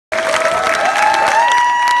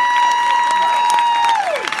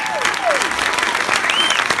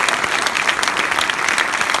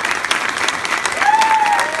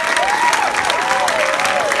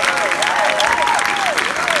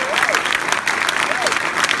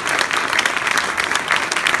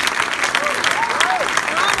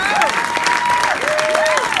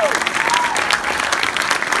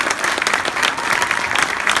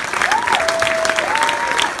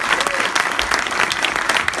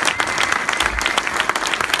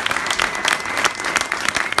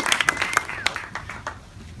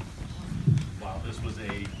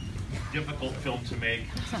film to make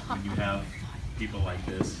when you have people like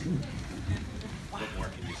this. What more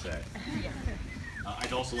can you say?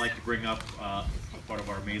 I'd also like to bring up a part of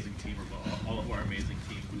our amazing team, or all of our amazing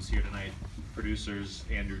team who's here tonight. Producers,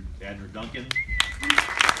 Andrew Duncan.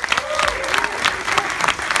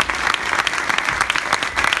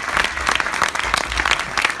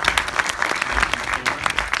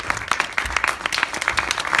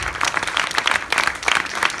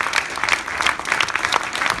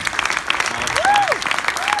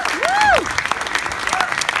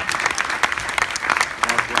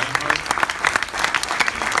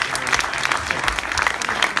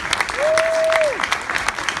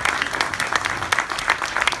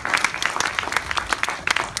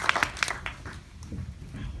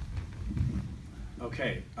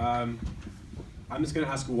 Okay, I'm just going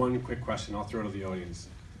to ask one quick question. I'll throw it to the audience.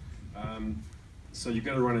 So you're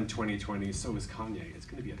going to run in 2020, so is Kanye. It's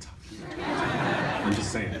going to be a tough year. I'm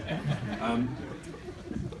just saying.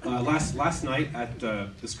 Last night at the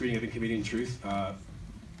screening of Inconvenient Truth,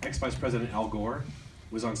 ex-Vice President Al Gore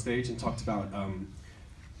was on stage and talked about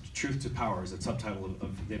Truth to Power as a subtitle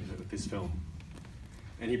of his film.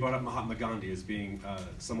 And he brought up Mahatma Gandhi as being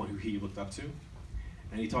someone who he looked up to.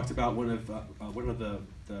 And he talked about one of the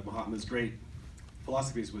Mahatma's great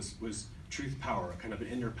philosophies was truth power, kind of an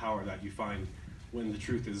inner power that you find when the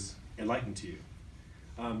truth is enlightened to you.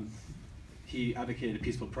 He advocated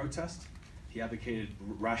peaceful protest. He advocated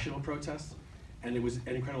rational protest, and it was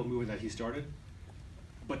an incredible movement that he started.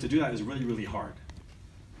 But to do that is really, really hard,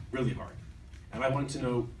 really hard. And I wanted to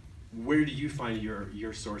know, where do you find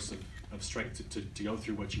your source of strength to go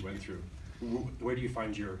through what you went through? Where do you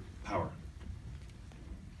find your power?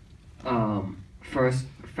 First,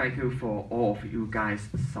 thank you for all of you guys'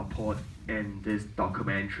 support in this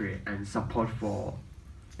documentary and support for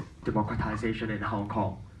democratization in Hong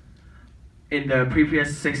Kong. In the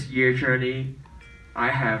previous 6-year journey, I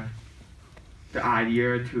have the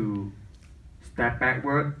idea to step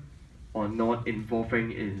backward or not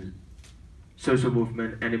involving in social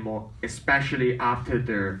movement anymore, especially after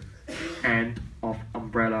the end of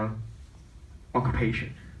umbrella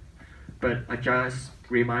occupation. But I just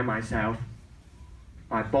remind myself,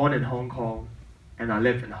 I'm born in Hong Kong and I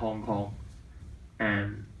live in Hong Kong,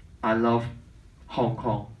 and I love Hong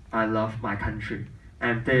Kong, I love my country,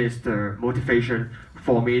 and this is the motivation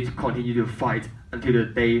for me to continue to fight until the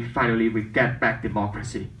day finally we get back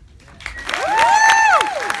democracy.